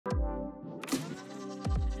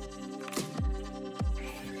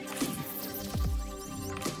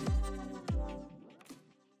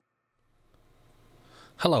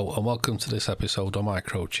Hello and welcome to this episode of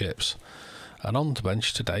Microchips. And on the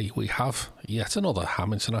bench today we have yet another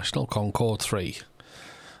Ham International Concorde 3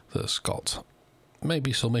 that's got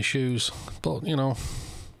maybe some issues, but you know,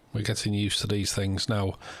 we're getting used to these things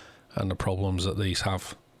now and the problems that these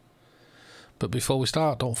have. But before we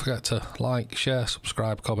start, don't forget to like, share,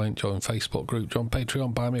 subscribe, comment, join Facebook group, join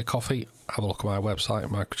Patreon, buy me a coffee, have a look at my website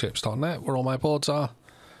at microchips.net where all my boards are.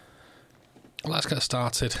 Let's get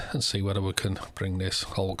started and see whether we can bring this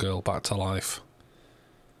whole girl back to life.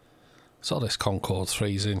 So this Concorde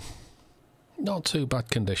 3's in not too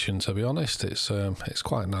bad condition, to be honest. It's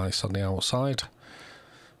quite nice on the outside,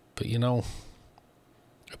 but you know,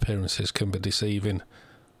 appearances can be deceiving,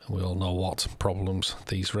 and we all know what problems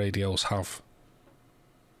these radios have.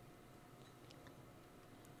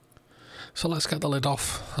 So let's get the lid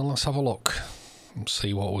off and let's have a look and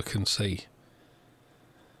see what we can see.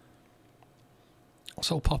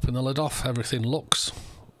 So popping the lid off, everything looks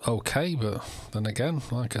okay, but then again,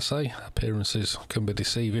 like I say, appearances can be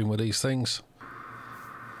deceiving with these things.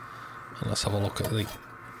 And let's have a look at the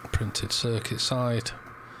printed circuit side.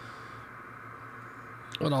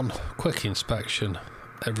 And on quick inspection,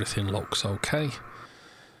 everything looks okay,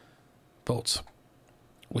 but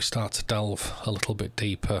we start to delve a little bit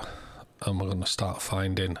deeper and we're going to start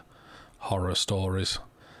finding horror stories.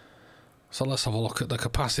 So let's have a look at the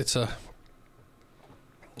capacitor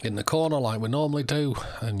in the corner like we normally do,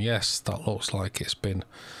 and yes, that looks like it's been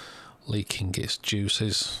leaking its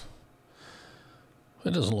juices.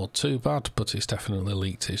 It doesn't look too bad, but it's definitely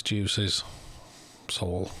leaked its juices, so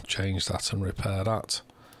we'll change that and repair that.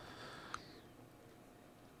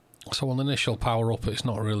 So on the initial power up, it's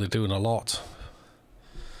not really doing a lot,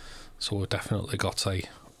 so we've definitely got a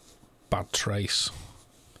bad trace.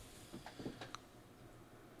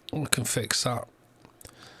 We can fix that.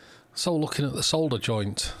 So looking at the solder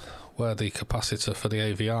joint where the capacitor for the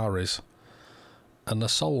AVR is, and the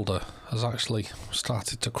solder has actually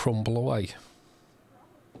started to crumble away.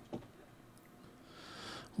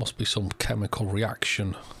 Must be some chemical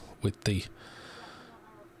reaction with the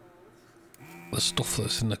stuff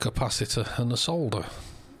that's in the capacitor and the solder.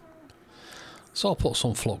 So I'll put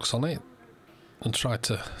some flux on it and try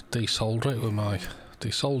to desolder it with my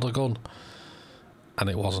desolder gun, and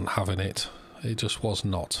it wasn't having it. It just was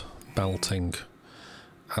not melting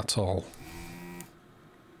at all.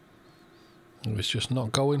 It was just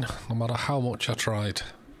not going, no matter how much I tried.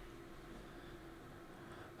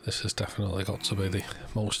 This has definitely got to be the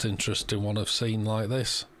most interesting one I've seen like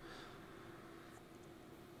this.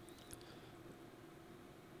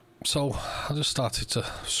 So I just started to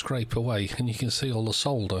scrape away, and you can see all the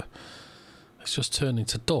solder, it's just turning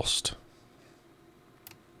to dust.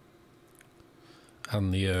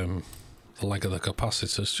 And the leg of the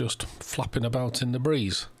capacitor's just flapping about in the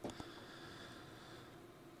breeze.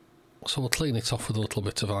 So we'll clean it off with a little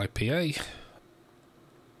bit of IPA,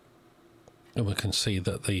 and we can see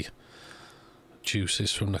that the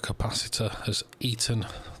juices from the capacitor has eaten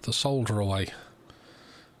the solder away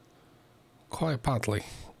quite badly.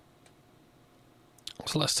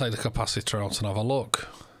 So let's take the capacitor out and have a look.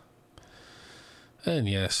 And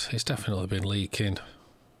yes, it's definitely been leaking.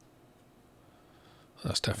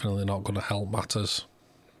 That's definitely not going to help matters.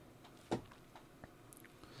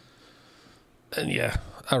 And yeah,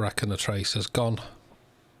 I reckon the trace has gone.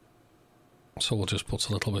 So we'll just put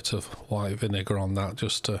a little bit of white vinegar on that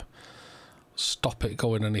just to stop it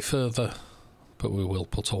going any further. But we will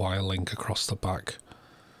put a wire link across the back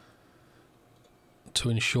to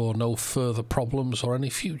ensure no further problems or any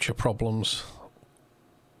future problems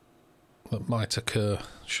that might occur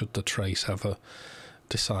should the trace ever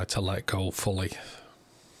decide to let go fully.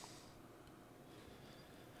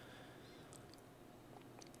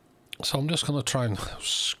 So I'm just going to try and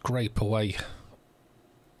scrape away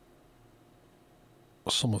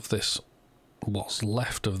some of this, what's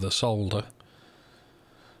left of the solder.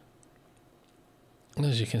 And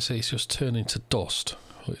as you can see, it's just turning to dust,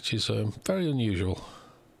 which is very unusual.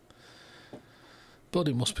 But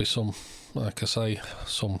it must be some, like I say,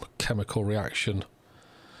 some chemical reaction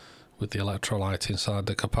with the electrolyte inside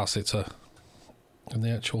the capacitor and the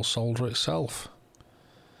actual solder itself.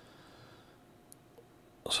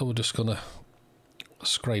 So we're just going to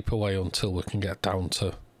scrape away until we can get down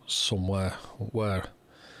to somewhere where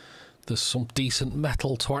there's some decent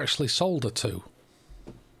metal to actually solder to.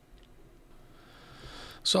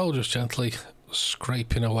 So just gently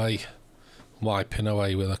scraping away, wiping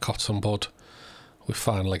away with a cotton bud, we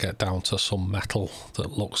finally get down to some metal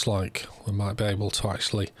that looks like we might be able to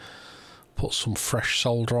actually put some fresh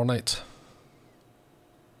solder on it.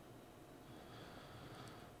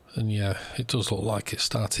 And yeah, it does look like it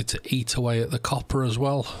started to eat away at the copper as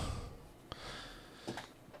well,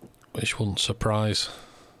 which wouldn't surprise.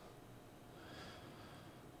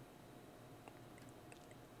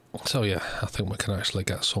 So yeah, I think we can actually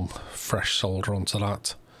get some fresh solder onto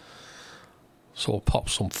that. So we'll pop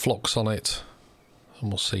some flux on it and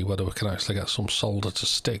we'll see whether we can actually get some solder to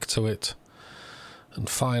stick to it. And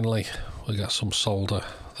finally, we get some solder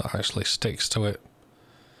that actually sticks to it.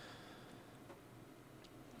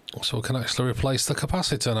 So we can actually replace the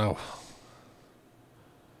capacitor now.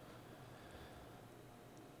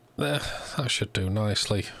 There, that should do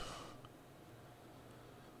nicely.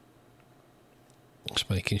 Just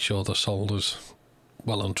making sure the solder's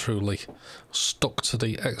well and truly stuck to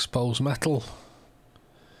the exposed metal.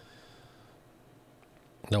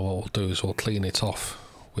 Now what we'll do is we'll clean it off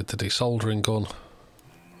with the desoldering gun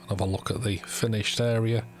and have a look at the finished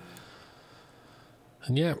area.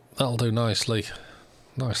 And yeah, that'll do nicely.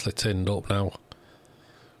 Nicely tinned up now.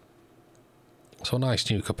 So a nice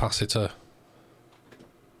new capacitor.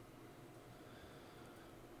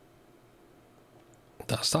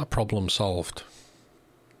 That's that problem solved.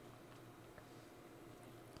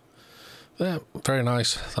 Yeah, very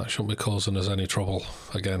nice. That shouldn't be causing us any trouble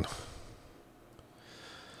again.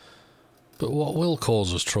 But what will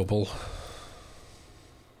cause us trouble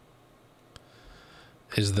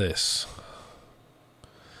is this.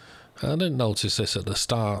 I didn't notice this at the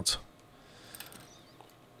start,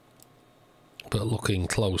 but looking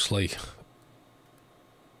closely,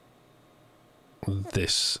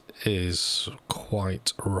 this is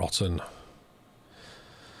quite rotten.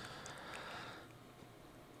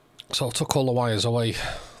 So I took all the wires away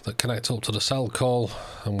that connect up to the cell coil,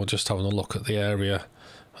 and we're just having a look at the area,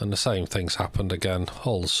 and the same thing's happened again.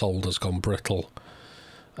 All the solder's gone brittle,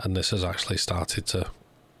 and this has actually started to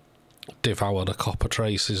devour the copper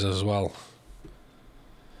traces as well.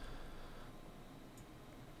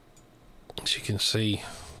 As you can see,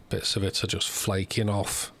 bits of it are just flaking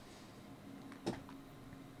off.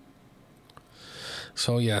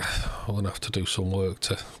 So yeah, we're going to have to do some work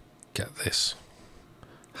to get this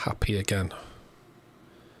happy again.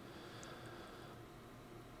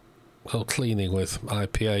 So cleaning with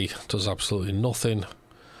IPA does absolutely nothing.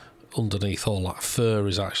 Underneath all that fur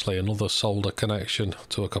is actually another solder connection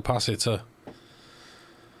to a capacitor.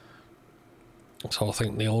 So I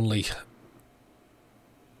think the only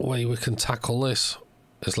way we can tackle this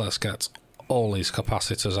is let's get all these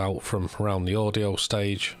capacitors out from around the audio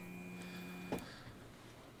stage.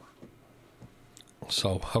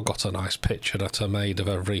 So I've got a nice picture that I made of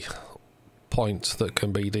every point that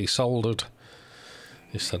can be desoldered.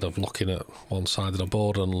 Instead of looking at one side of the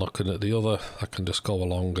board and looking at the other, I can just go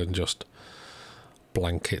along and just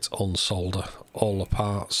blanket unsolder all the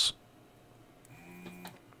parts.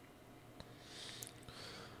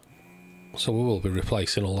 So we will be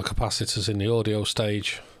replacing all the capacitors in the audio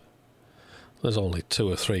stage. There's only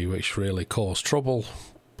 2 or 3 which really cause trouble,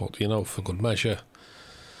 but you know, for good measure.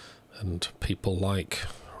 And people like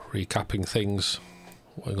recapping things.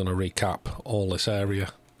 We're going to recap all this area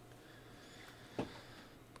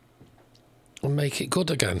and make it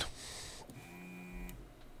good again.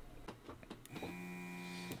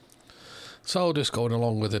 So just going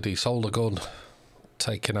along with the desolder gun,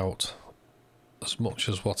 taking out as much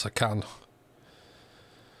as what I can.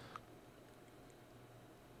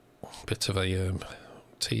 Bit of a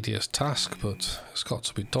tedious task, but it's got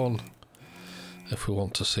to be done if we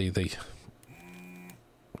want to see the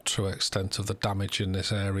true extent of the damage in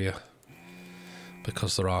this area,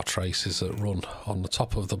 because there are traces that run on the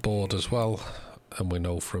top of the board as well, and we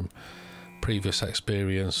know from previous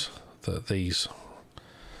experience that these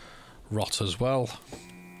rot as well,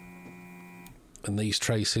 and these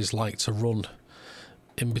traces like to run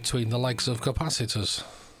in between the legs of capacitors.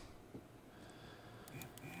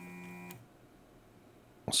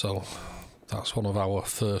 So that's one of our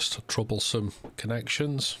first troublesome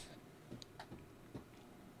connections,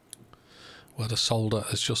 where the solder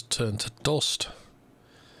has just turned to dust.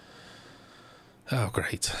 Oh,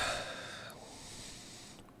 great.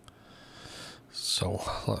 So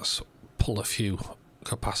let's pull a few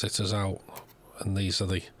capacitors out, and these are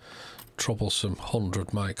the troublesome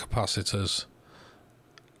 100 mic capacitors,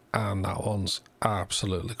 and that one's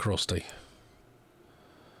absolutely crusty.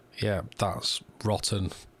 Yeah, that's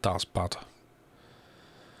rotten. That's bad.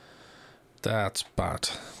 That's bad.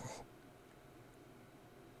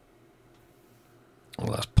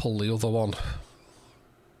 Let's pull the other one.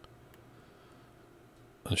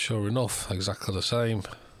 And sure enough, exactly the same.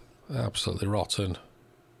 Absolutely rotten.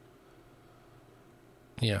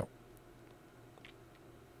 Yeah.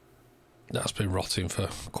 That's been rotting for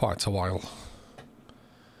quite a while.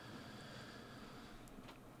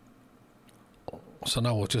 So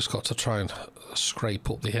now we've just got to try and scrape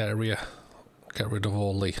up the area, get rid of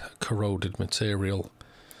all the corroded material,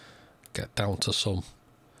 get down to some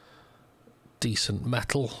decent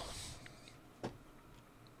metal.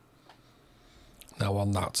 Now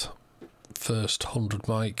on that first 100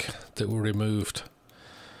 mic that we removed,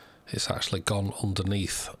 it's actually gone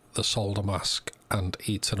underneath the solder mask and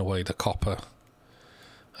eaten away the copper,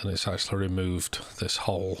 and it's actually removed this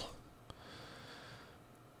whole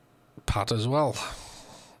pad as well.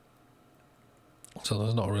 So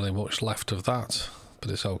there's not really much left of that,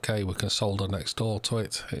 but it's okay, we can solder next door to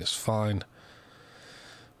it, it's fine.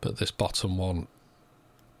 But this bottom one,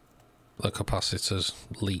 the capacitors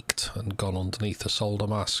leaked and gone underneath the solder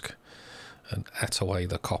mask and ate away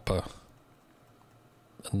the copper.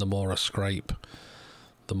 And the more I scrape,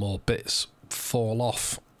 the more bits fall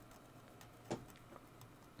off.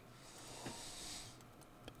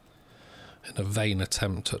 In a vain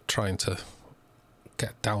attempt at trying to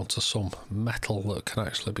get down to some metal that can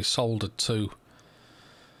actually be soldered to,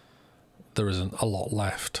 there isn't a lot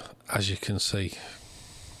left, as you can see.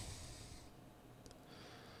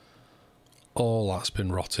 All that's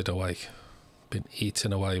been rotted away, been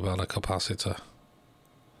eaten away by the capacitor.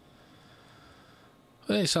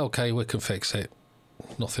 It's okay, we can fix it.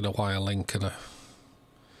 Nothing a wire link and a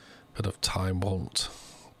bit of time won't,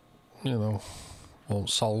 you know, won't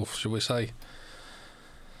solve, should we say.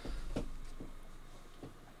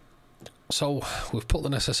 So we've put the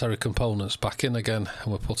necessary components back in again,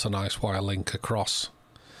 and we've put a nice wire link across,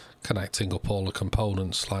 connecting up all the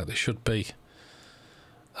components like they should be.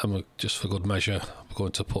 And we're, just for good measure, we're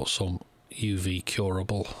going to put some UV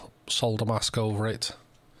curable solder mask over it,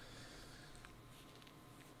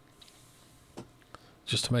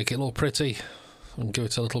 just to make it look pretty and give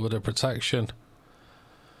it a little bit of protection.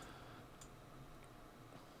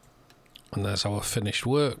 And there's our finished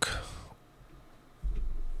work.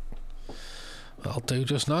 That'll do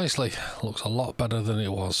just nicely. Looks a lot better than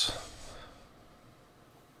it was.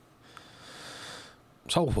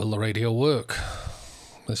 So, will the radio work?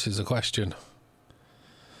 This is the question.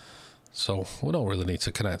 So, we don't really need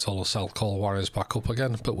to connect all the cell core wires back up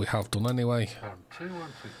again, but we have done anyway.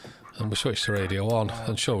 And we switch the radio on,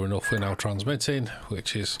 and sure enough, we're now transmitting,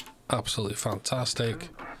 which is absolutely fantastic.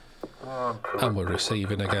 And we're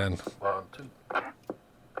receiving again.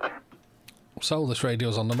 So, this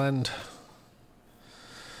radio's on the mend.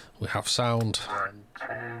 We have sound.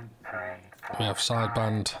 We have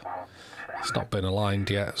sideband. It's not been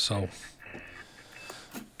aligned yet, so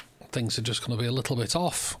things are just going to be a little bit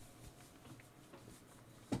off.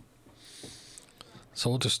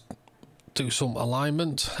 So we'll just do some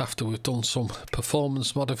alignment after we've done some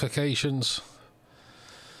performance modifications.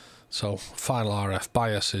 So final RF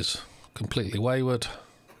bias is completely wayward.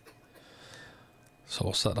 So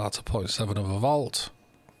we'll set that to 0.7 of a volt.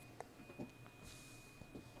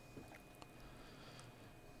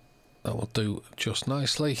 That will do just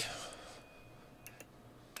nicely.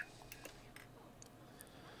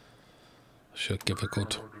 Should give a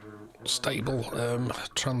good stable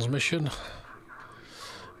transmission.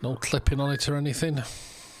 No clipping on it or anything.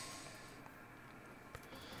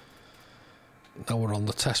 Now we're on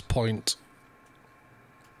the test point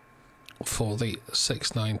for the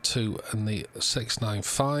 692 and the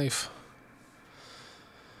 695,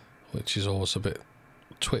 which is always a bit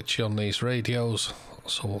twitchy on these radios,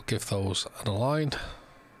 so we'll give those an align.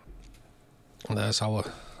 And there's our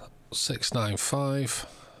 695.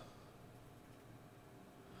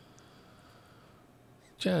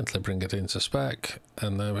 Gently bring it into spec,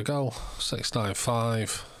 and there we go,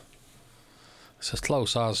 695. It's as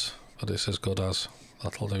close as, but it's as good as.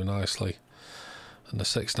 That'll do nicely. And the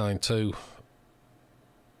 692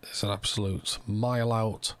 is an absolute mile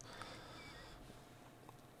out.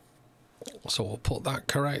 So we'll put that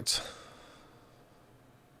correct.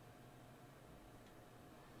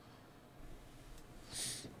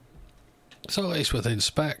 So it's within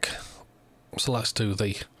spec. So let's do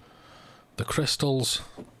the crystals.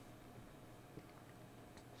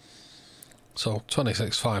 So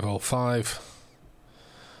 26505,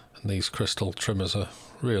 and these crystal trimmers are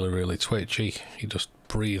really twitchy. You just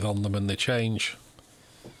breathe on them and they change.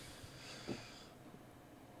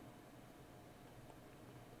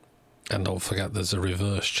 And don't forget there's the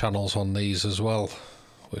reverse channels on these as well,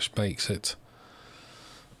 which makes it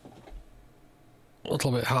a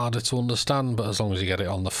little bit harder to understand, but as long as you get it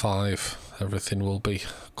on the 5, everything will be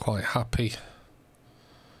quite happy.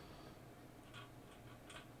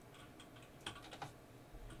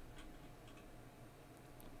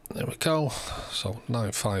 There we go. So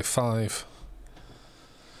 955,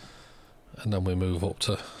 and then we move up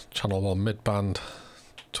to channel 1 midband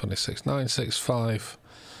 26965,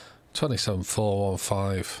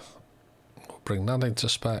 27415. We'll bring that into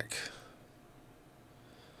spec.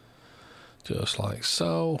 Just like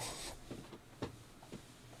so.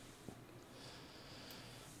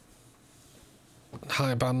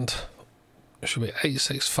 High band should be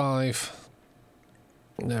 865.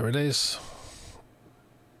 There it is.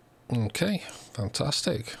 Okay,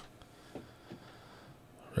 fantastic.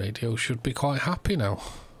 Radio should be quite happy now.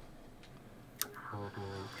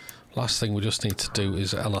 Last thing we just need to do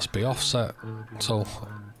is LSB offset. So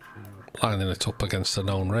lining it up against a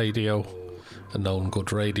known radio, a known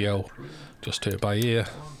good radio. Just do it by ear.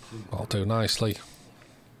 That'll do nicely.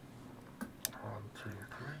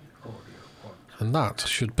 And that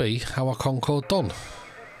should be our Concorde done.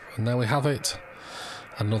 And there we have it.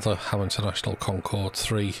 Another Ham International Concorde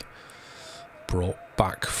 3 brought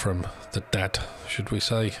back from the dead, should we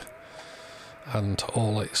say. And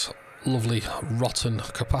all its lovely rotten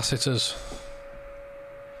capacitors,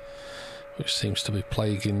 which seems to be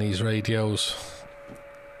plaguing these radios.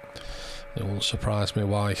 It won't surprise me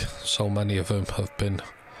why so many of them have been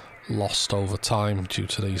lost over time due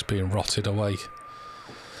to these being rotted away.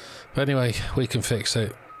 But anyway, we can fix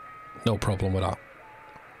it, no problem with that.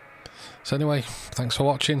 So anyway, thanks for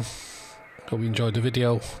watching. Hope you enjoyed the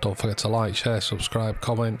video. Don't forget to like, share, subscribe,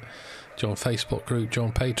 comment, join Facebook group,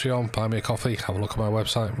 join Patreon, buy me a coffee, have a look at my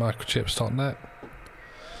website microchips.net.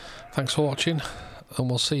 Thanks for watching, and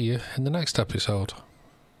we'll see you in the next episode.